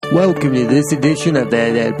Welcome to this edition of the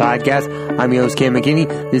Ed Podcast. I'm your host, Cam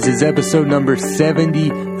McKinney. This is episode number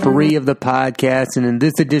 73 of the podcast. And in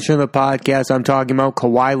this edition of the podcast, I'm talking about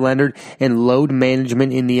Kawhi Leonard and load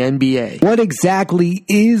management in the NBA. What exactly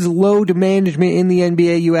is load management in the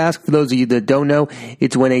NBA, you ask? For those of you that don't know,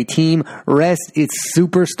 it's when a team rests its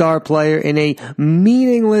superstar player in a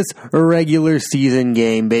meaningless regular season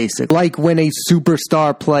game, basically. Like when a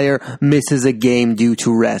superstar player misses a game due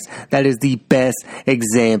to rest. That is the best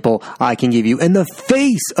example I can give you. And the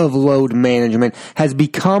face of load management has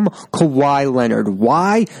become Kawhi Leonard.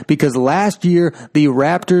 Why? Because last year, the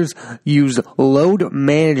Raptors used load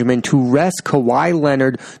management to rest Kawhi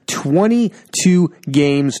Leonard 22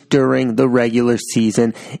 games during the regular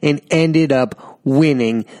season and ended up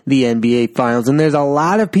winning the NBA Finals. And there's a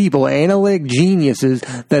lot of people, analytic geniuses,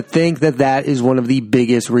 that think that that is one of the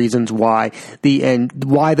biggest reasons why they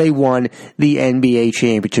won the NBA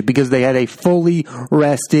championship, because they had a fully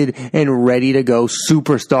rested and ready to go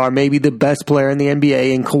superstar, maybe the best player in the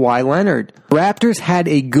NBA, in Kawhi Leonard. Raptors had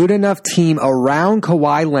a good enough team around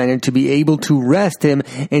Kawhi Leonard to be able to rest him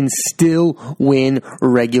and still win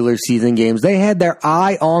regular season games. They had their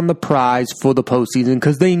eye on the prize for the postseason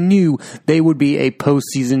because they knew they would be a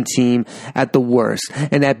postseason team at the worst.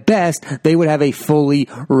 And at best, they would have a fully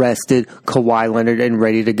rested Kawhi Leonard and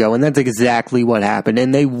ready to go. And that's exactly what happened.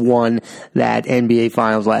 And they won that NBA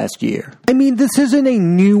Finals last year. I mean, this isn't a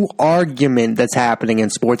new argument that's happening in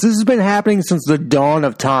sports. This has been happening since the dawn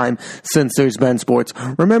of time, since there's been sports.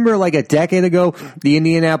 Remember, like a decade ago, the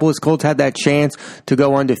Indianapolis Colts had that chance to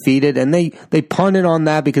go undefeated, and they punted on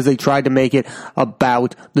that because they tried to make it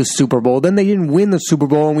about the Super Bowl. Then they didn't win the Super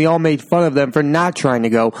Bowl, and we all made fun of them for not trying to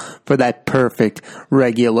go for that perfect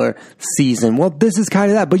regular season. Well, this is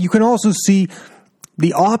kind of that, but you can also see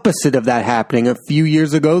the opposite of that happening. A few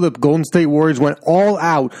years ago, the Golden State Warriors went all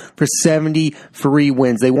out for 73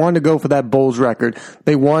 wins. They wanted to go for that Bulls record.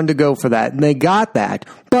 They wanted to go for that, and they got that.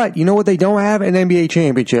 But you know what they don't have? An NBA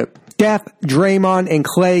championship. Steph, Draymond, and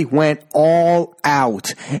Clay went all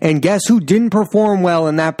out. And guess who didn't perform well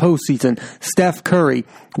in that postseason? Steph Curry.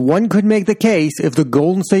 One could make the case, if the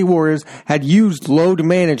Golden State Warriors had used load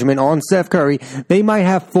management on Steph Curry, they might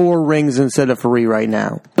have 4 rings instead of 3 right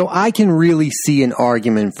now. So I can really see an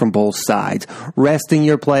argument from both sides. Resting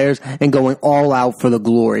your players and going all out for the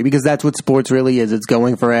glory. Because that's what sports really is. It's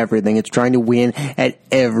going for everything. It's trying to win at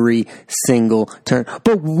every single turn.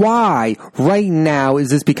 But why, right now, is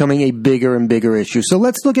this becoming a bigger and bigger issue? So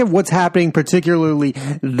let's look at what's happening particularly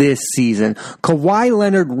this season. Kawhi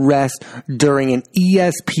Leonard rests during an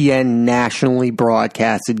ESPN nationally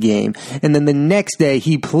broadcasted game. And then the next day,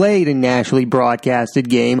 he played a nationally broadcasted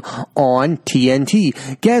game on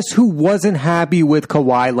TNT. Guess who wasn't happy with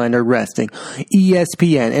Kawhi Leonard resting?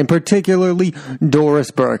 ESPN, and particularly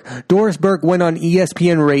Doris Burke. Doris Burke went on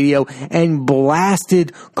ESPN radio and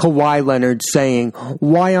blasted Kawhi Leonard, saying,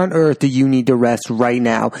 "Why on earth do you need to rest right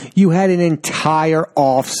now? You had an entire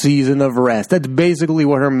off season of rest." That's basically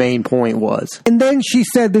what her main point was. And then she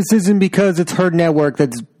said this isn't because it's her network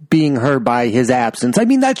that's being hurt by his absence. I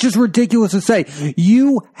mean, that's just ridiculous to say.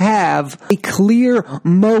 You have a clear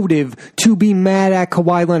motive to be mad at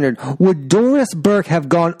Kawhi Leonard. Would Doris Burke have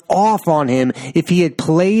gone off on him if he had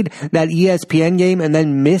played that ESPN game and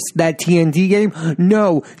then missed that TNT game?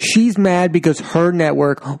 No, she's mad because her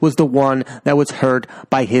network was the one that was hurt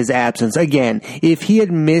by his absence. Again, if he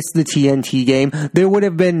had missed the TNT game, there would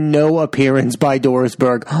have been no appearance by Doris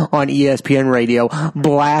Burke on ESPN radio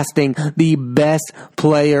blasting the best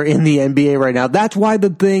player in the NBA right now. That's why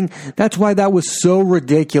that was so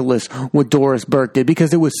ridiculous what Doris Burke did,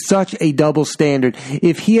 because it was such a double standard.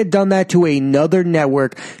 If he had done that to another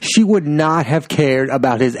network, she would not have cared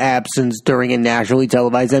about his absence during a nationally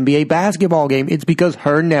televised NBA basketball game. It's because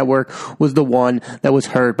her network was the one that was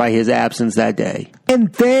hurt by his absence that day.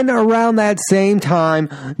 And then around that same time,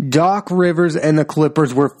 Doc Rivers and the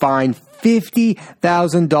Clippers were fined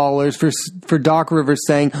 $50,000 for Doc Rivers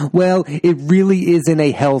saying, well, it really isn't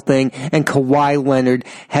a health thing, and Kawhi Leonard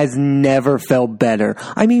has never felt better.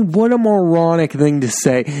 I mean, what a moronic thing to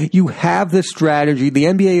say. You have the strategy, the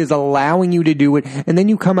NBA is allowing you to do it, and then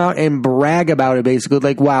you come out and brag about it, basically,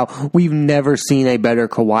 like, wow, we've never seen a better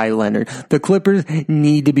Kawhi Leonard. The Clippers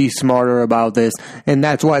need to be smarter about this, and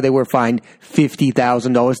that's why they were fined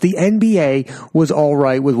 $50,000. The NBA was all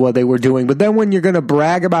right with what they were doing, but then when you're going to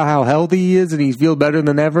brag about how healthy healthy he is and he feels better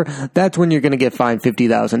than ever, that's when you're going to get fined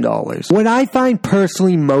 $50,000. What I find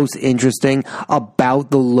personally most interesting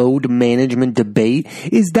about the load management debate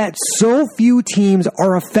is that so few teams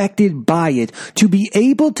are affected by it. To be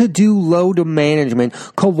able to do load management,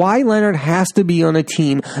 Kawhi Leonard has to be on a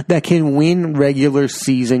team that can win regular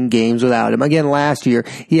season games without him. Again, last year,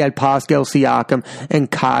 he had Pascal Siakam and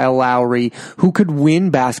Kyle Lowry who could win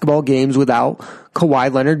basketball games without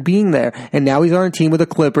Kawhi Leonard being there. And now he's on a team with the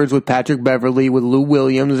Clippers, with Patrick Beverley, with Lou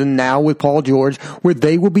Williams, and now with Paul George, where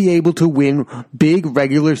they will be able to win big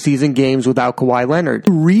regular season games without Kawhi Leonard.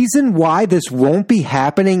 The reason why this won't be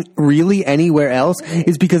happening really anywhere else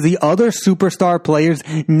is because the other superstar players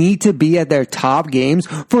need to be at their top games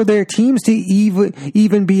for their teams to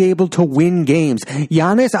even be able to win games.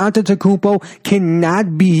 Giannis Antetokounmpo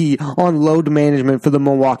cannot be on load management for the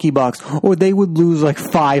Milwaukee Bucks, or they would lose like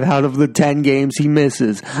 5 out of the 10 games he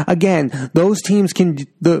misses. Again, those teams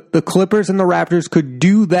the Clippers and the Raptors could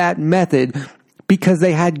do that method because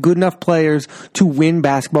they had good enough players to win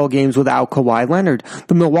basketball games without Kawhi Leonard.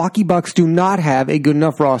 The Milwaukee Bucks do not have a good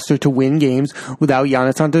enough roster to win games without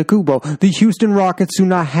Giannis Antetokounmpo. The Houston Rockets do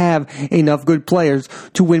not have enough good players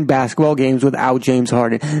to win basketball games without James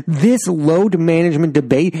Harden. This load management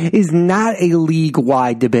debate is not a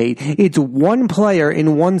league-wide debate. It's one player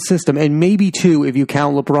in one system, and maybe two if you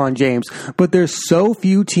count LeBron James. But there's so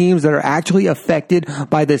few teams that are actually affected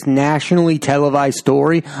by this nationally televised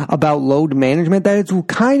story about load management that it's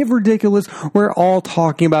kind of ridiculous. We're all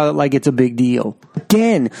talking about it like it's a big deal.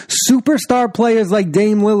 Again, superstar players like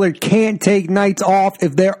Dame Lillard can't take nights off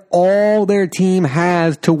if they're all their team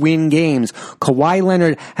has to win games. Kawhi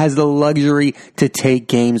Leonard has the luxury to take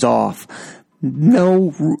games off.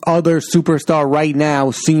 No other superstar right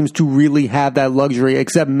now seems to really have that luxury,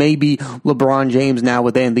 except maybe LeBron James now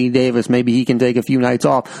with Anthony Davis. Maybe he can take a few nights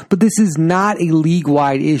off. But this is not a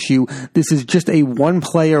league-wide issue. This is just a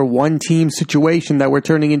one-player, one-team situation that we're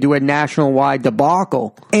turning into a national-wide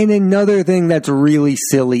debacle. And another thing that's really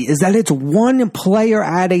silly is that it's one player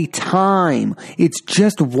at a time. It's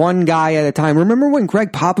just one guy at a time. Remember when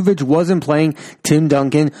Greg Popovich wasn't playing Tim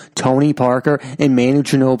Duncan, Tony Parker, and Manu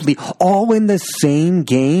Ginobili all in the same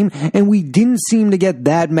game, and we didn't seem to get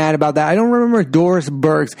that mad about that. I don't remember Doris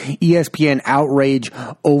Burke's ESPN outrage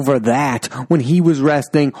over that when he was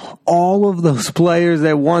resting all of those players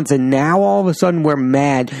at once, and now all of a sudden we're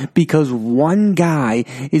mad because one guy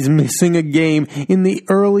is missing a game in the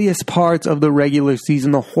earliest parts of the regular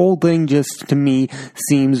season. The whole thing just, to me,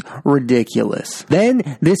 seems ridiculous.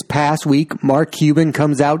 Then, this past week, Mark Cuban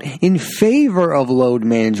comes out in favor of load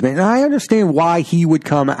management, and I understand why he would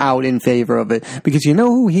come out in favor of it, because you know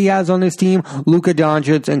who he has on his team? Luka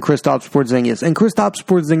Doncic and Kristaps Porzingis. And Kristaps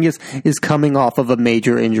Porzingis is coming off of a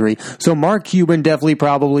major injury. So Mark Cuban definitely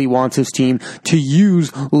probably wants his team to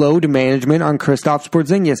use load management on Kristaps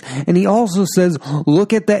Porzingis. And he also says,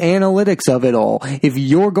 look at the analytics of it all. If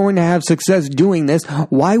you're going to have success doing this,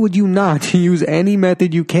 why would you not use any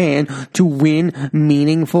method you can to win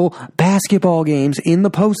meaningful basketball games in the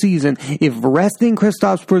postseason? If resting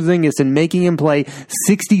Kristaps Porzingis and making him play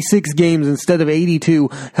 66 games instead of 82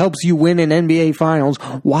 helps you win an NBA Finals,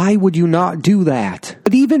 why would you not do that?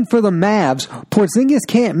 But even for the Mavs, Porzingis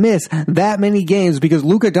can't miss that many games because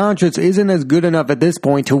Luka Doncic isn't as good enough at this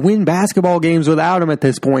point to win basketball games without him at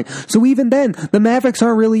this point. So even then, the Mavericks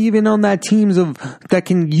aren't really even on that teams that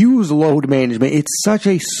can use load management. It's such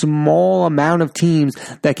a small amount of teams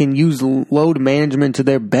that can use load management to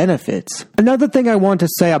their benefits. Another thing I want to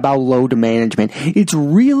say about load management, it's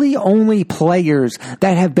really only players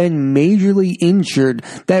that have been majorly injured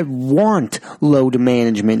that want load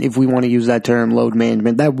management, if we want to use that term, load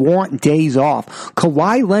management, that want days off.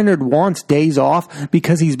 Kawhi Leonard wants days off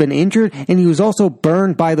because he's been injured, and he was also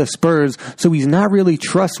burned by the Spurs, so he's not really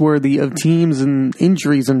trustworthy of teams and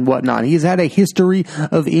injuries and whatnot. He's had a history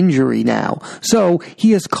of injury now, so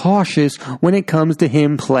he is cautious when it comes to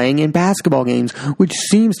him playing in basketball games, which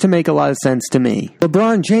seems to make a lot of sense to me.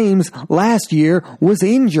 LeBron James last year was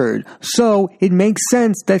injured, so it makes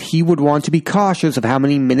sense that he would want to be cautious of how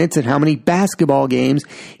many minutes and how many basketball games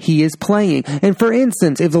he is playing. And for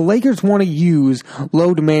instance, if the Lakers want to use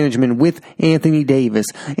load management with Anthony Davis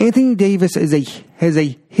has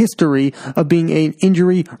a history of being an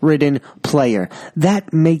injury-ridden player.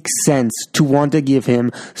 That makes sense to want to give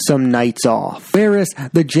him some nights off. Whereas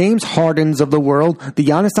the James Hardens of the world, the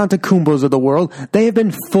Giannis Antetokounmpos of the world, they have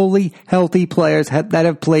been fully healthy players that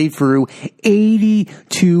have played through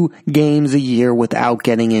 82 games a year without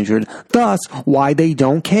getting injured. Thus, why they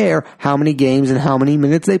don't care how many games and how many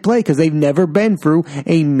minutes they play, because they've never been through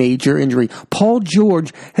a major injury. Paul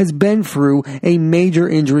George has been through a major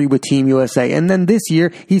injury with Team USA, and then this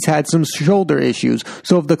year he's had some shoulder issues.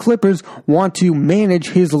 So if the Clippers want to manage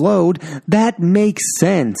his load, that makes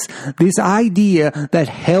sense. This idea that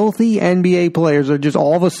healthy NBA players are just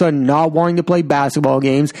all of a sudden not wanting to play basketball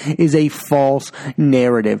games is a false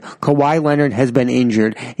narrative. Kawhi Leonard has been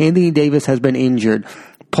injured. Anthony Davis has been injured.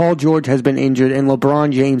 Paul George has been injured, and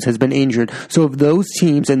LeBron James has been injured. So if those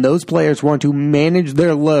teams and those players want to manage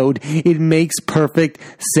their load, it makes perfect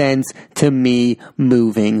sense to me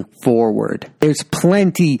moving forward. There's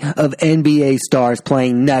plenty of NBA stars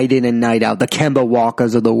playing night in and night out. The Kemba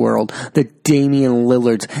Walkers of the world, the Damian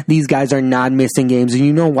Lillards. These guys are not missing games. And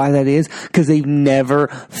you know why that is? Because they've never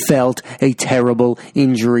felt a terrible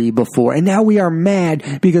injury before. And now we are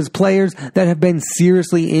mad because players that have been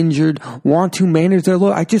seriously injured want to manage their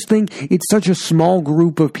load. I just think it's such a small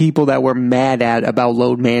group of people that we're mad at about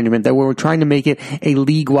load management, that we're trying to make it a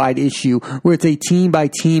league-wide issue where it's a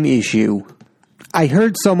team-by-team issue. I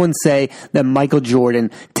heard someone say that Michael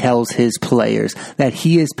Jordan tells his players that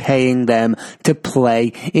he is paying them to play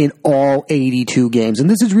in all 82 games. And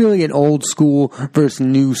this is really an old school versus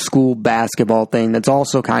new school basketball thing that's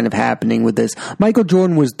also kind of happening with this. Michael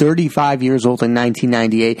Jordan was 35 years old in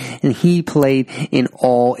 1998, and he played in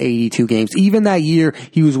all 82 games. Even that year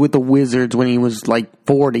he was with the Wizards when he was like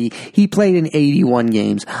 40, he played in 81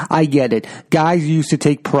 games. I get it. Guys used to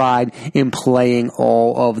take pride in playing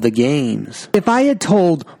all of the games. If I had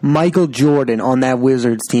told Michael Jordan on that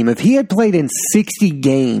Wizards team, if he had played in 60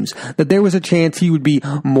 games, that there was a chance he would be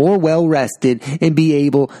more well-rested and be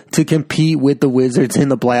able to compete with the Wizards in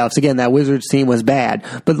the playoffs. Again, that Wizards team was bad,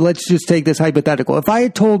 but let's just take this hypothetical. If I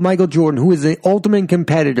had told Michael Jordan, who is the ultimate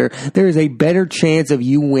competitor, there is a better chance of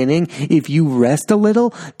you winning if you rest a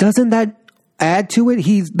little, doesn't that add to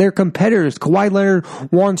it? They're competitors. Kawhi Leonard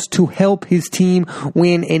wants to help his team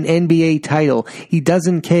win an NBA title. He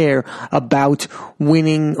doesn't care about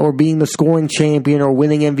winning or being the scoring champion or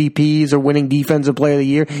winning MVPs or winning Defensive Player of the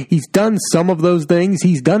Year. He's done some of those things.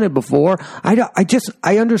 He's done it before.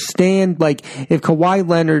 I understand, like, if Kawhi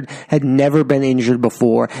Leonard had never been injured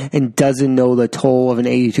before and doesn't know the toll of an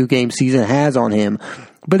 82-game season has on him.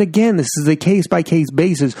 But again, this is a case-by-case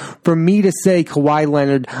basis. For me to say, Kawhi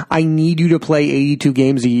Leonard, I need you to play 82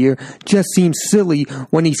 games a year, just seems silly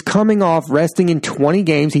when he's coming off resting in 20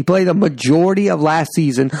 games. He played a majority of last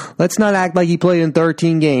season. Let's not act like he played in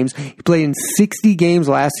 13 games. He played in 60 games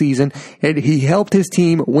last season, and he helped his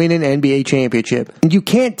team win an NBA championship. And you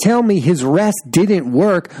can't tell me his rest didn't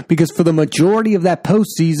work, because for the majority of that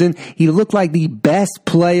postseason, he looked like the best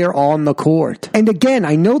player on the court. And again,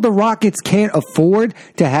 I know the Rockets can't afford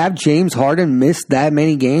to have James Harden miss that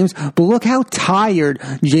many games, but look how tired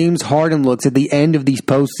James Harden looks at the end of these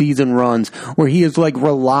postseason runs, where he is like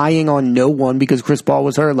relying on no one because Chris Paul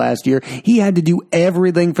was hurt last year. He had to do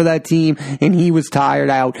everything for that team, and he was tired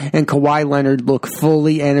out, and Kawhi Leonard looked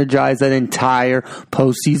fully energized that entire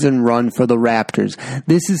postseason run for the Raptors.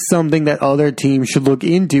 This is something that other teams should look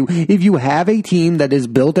into. If you have a team that is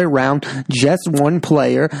built around just one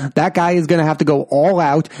player, that guy is going to have to go all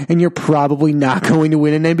out, and you're probably not going to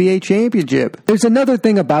win an NBA championship. There's another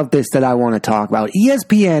thing about this that I want to talk about.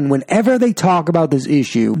 ESPN, whenever they talk about this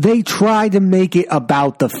issue, they try to make it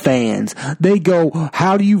about the fans. They go,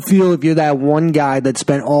 how do you feel if you're that one guy that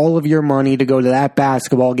spent all of your money to go to that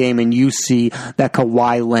basketball game and you see that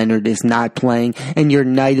Kawhi Leonard is not playing and your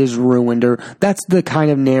night is ruined? Or that's the kind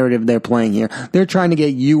of narrative they're playing here. They're trying to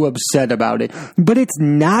get you upset about it. But it's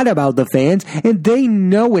not about the fans, and they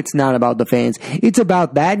know it's not about the fans. It's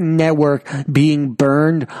about that network being burned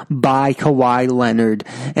by Kawhi Leonard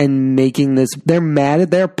and making this. They're mad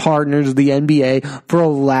at their partners, the NBA, for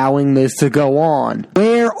allowing this to go on.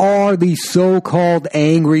 Where are the so-called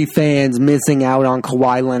angry fans missing out on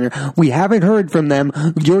Kawhi Leonard? We haven't heard from them.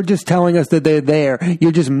 You're just telling us that they're there.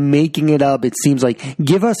 You're just making it up, it seems like.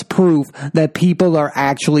 Give us proof that people are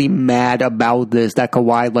actually mad about this, that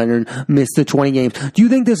Kawhi Leonard missed the 20 games. Do you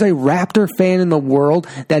think there's a Raptor fan in the world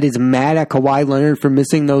that is mad at Kawhi Leonard for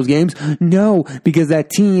missing those games? No, because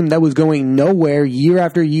that team that was going nowhere year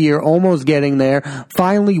after year, almost getting there,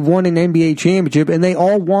 finally won an NBA championship, and they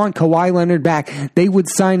all want Kawhi Leonard back. They would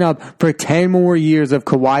sign up for 10 more years of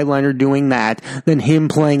Kawhi Leonard doing that than him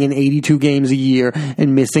playing in 82 games a year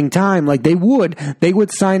and missing time. Like, they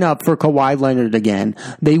would sign up for Kawhi Leonard again.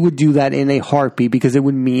 They would do that in a heartbeat, because it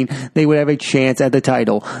would mean they would have a chance at the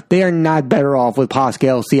title. They are not better off with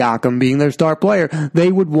Pascal Siakam being their star player.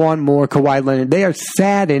 They would want more Kawhi Leonard. They are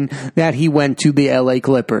saddened that he went to the LA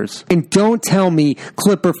Clippers. And don't tell me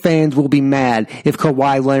Clipper fans will be mad if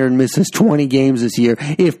Kawhi Leonard misses 20 games this year,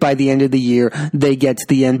 if by the end of the year they get to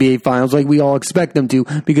the NBA Finals like we all expect them to,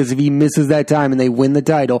 because if he misses that time and they win the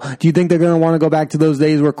title, do you think they're going to want to go back to those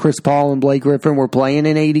days where Chris Paul and Blake Griffin were playing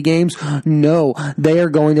in 80 games? No, they are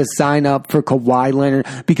going to sign up for Kawhi Leonard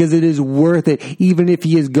because it is worth it. Even if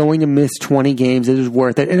he is going to miss 20 games, it is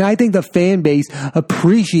worth it. And I think the fan base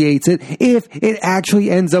appreciates it if it actually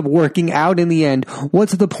ends up working out in the end.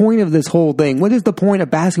 What's the point of this whole thing? What is the point of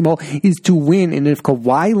basketball is to win. And if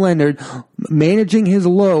Kawhi Leonard managing his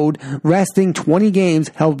load, resting 20 games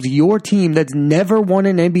helps your team that's never won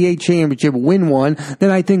an NBA championship win one, then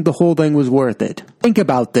I think the whole thing was worth it. Think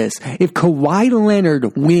about this. If Kawhi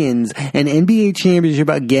Leonard wins an NBA championship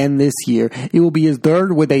again this year, it will be his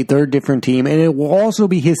third with a third different team, and it will also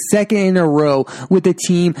be his second in a row with a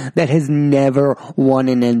team that has never won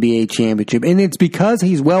an NBA championship. And it's because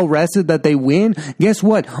he's well rested that they win. Guess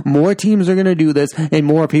what? More teams are going to do this, and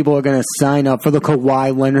more people are going to sign up for the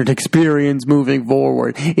Kawhi Leonard experience moving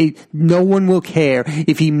forward. No one will care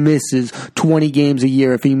if he misses 20 games a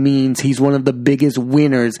year if he means he's one of the biggest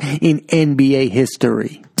winners in NBA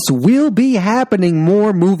history. This will be happening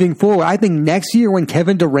more moving forward. I think next year when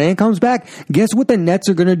Kevin Durant comes back, guess what the Nets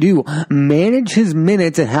are going to do? Manage his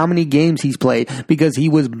minutes and how many games he's played, because he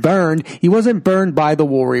was burned. He wasn't burned by the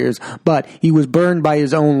Warriors, but he was burned by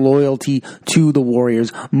his own loyalty to the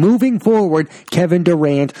Warriors. Moving forward, Kevin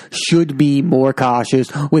Durant should be more cautious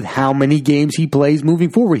with how many games he plays moving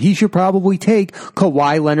forward. He should probably take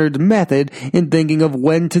Kawhi Leonard's method in thinking of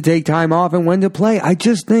when to take time off and when to play. I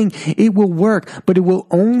just think it will work, but it will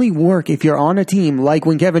only work if you're on a team like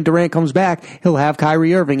when Kevin Durant comes back, he'll have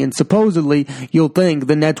Kyrie Irving, and supposedly you'll think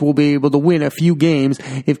the Nets will be able to win a few games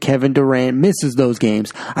if Kevin Durant misses those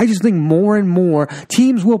games. I just think more and more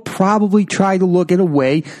teams will probably try to look at a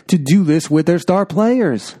way to do this with their star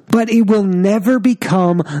players. But it will never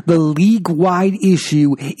become the league-wide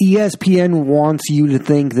issue ESPN wants you to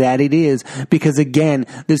think that it is, because again,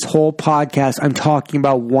 this whole podcast, I'm talking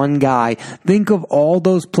about one guy. Think of all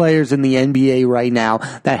those players in the NBA right now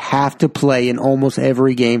that have to play in almost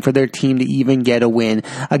every game for their team to even get a win.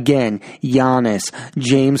 Again, Giannis,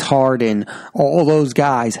 James Harden, all those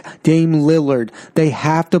guys, Dame Lillard, they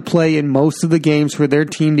have to play in most of the games for their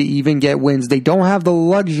team to even get wins. They don't have the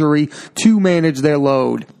luxury to manage their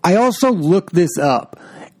load. I also looked this up.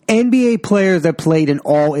 NBA players that played in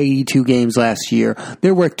all 82 games last year,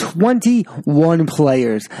 there were 21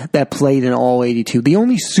 players that played in all 82. The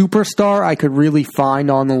only superstar I could really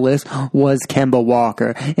find on the list was Kemba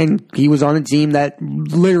Walker, and he was on a team that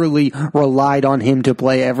literally relied on him to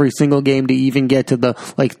play every single game to even get to the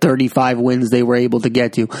 35 wins they were able to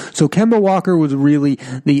get to. So Kemba Walker was really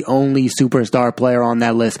the only superstar player on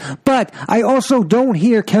that list. But I also don't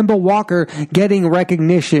hear Kemba Walker getting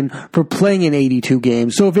recognition for playing in 82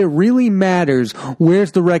 games. So if it really matters,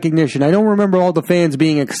 where's the recognition? I don't remember all the fans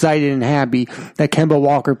being excited and happy that Kemba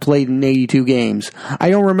Walker played in 82 games. I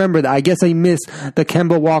don't remember that. I guess I missed the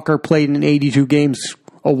Kemba Walker played in 82 games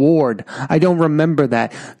award. I don't remember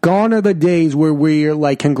that. Gone are the days where we're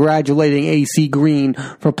congratulating AC Green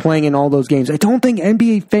for playing in all those games. I don't think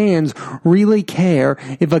NBA fans really care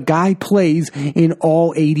if a guy plays in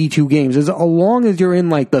all 82 games. As long as you're in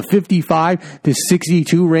the 55 to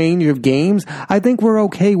 62 range of games, I think we're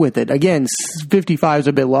okay with it. Again, 55 is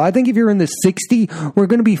a bit low. I think if you're in the 60, we're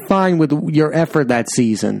going to be fine with your effort that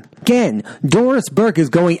season. Again, Doris Burke is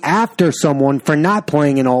going after someone for not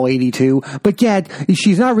playing in all 82, but yet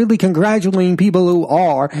she's not really congratulating people who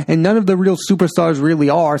are, and none of the real superstars really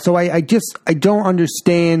are. So I don't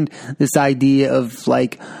understand this idea of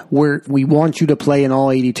we want you to play in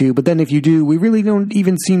all 82, but then if you do, we really don't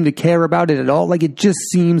even seem to care about it at all. It just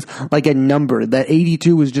seems like a number. That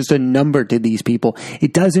 82 is just a number to these people.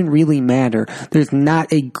 It doesn't really matter. There's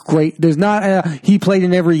not a he played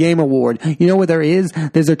in every game award. You know what there is?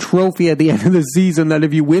 There's a trophy at the end of the season that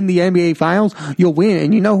if you win the NBA Finals, you'll win.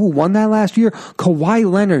 And you know who won that last year? Kawhi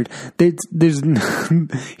Leonard.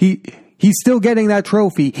 He's still getting that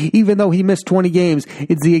trophy, even though he missed 20 games.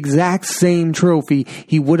 It's the exact same trophy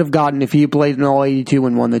he would have gotten if he had played in all 82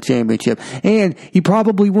 and won the championship. And he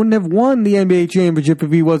probably wouldn't have won the NBA championship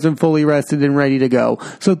if he wasn't fully rested and ready to go.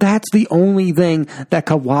 So that's the only thing that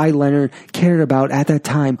Kawhi Leonard cared about at that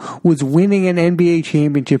time, was winning an NBA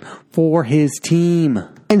championship for his team.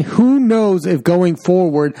 And who knows if going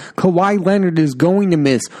forward, Kawhi Leonard is going to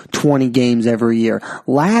miss 20 games every year.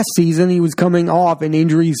 Last season, he was coming off an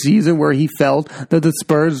injury season where he felt that the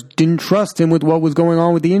Spurs didn't trust him with what was going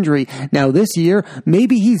on with the injury. Now this year,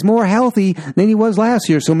 maybe he's more healthy than he was last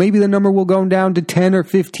year, so maybe the number will go down to 10 or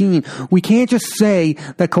 15. We can't just say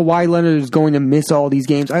that Kawhi Leonard is going to miss all these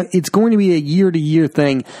games. It's going to be a year-to-year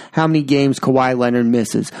thing how many games Kawhi Leonard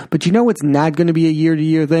misses. But you know it's not going to be a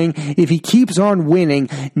year-to-year thing? If he keeps on winning,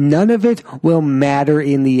 none of it will matter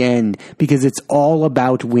in the end because it's all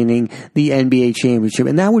about winning the NBA championship.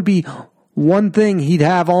 And that would be one thing he'd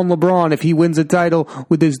have on LeBron if he wins a title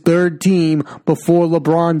with his third team before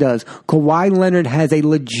LeBron does. Kawhi Leonard has a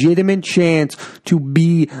legitimate chance to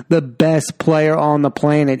be the best player on the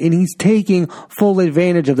planet, and he's taking full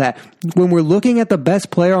advantage of that. When we're looking at the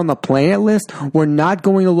best player on the planet list, we're not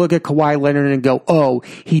going to look at Kawhi Leonard and go, oh,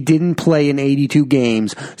 he didn't play in 82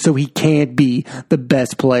 games, so he can't be the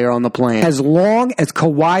best player on the planet. As long as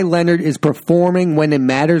Kawhi Leonard is performing when it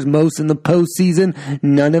matters most in the postseason,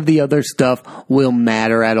 none of the other stuff will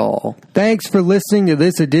matter at all. Thanks for listening to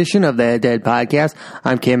this edition of the Head to Head Podcast.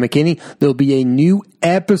 I'm Cam McKinney. There'll be a new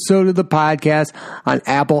episode of the podcast on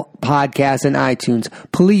Apple Podcasts and iTunes.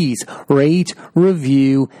 Please rate,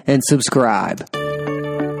 review, and subscribe.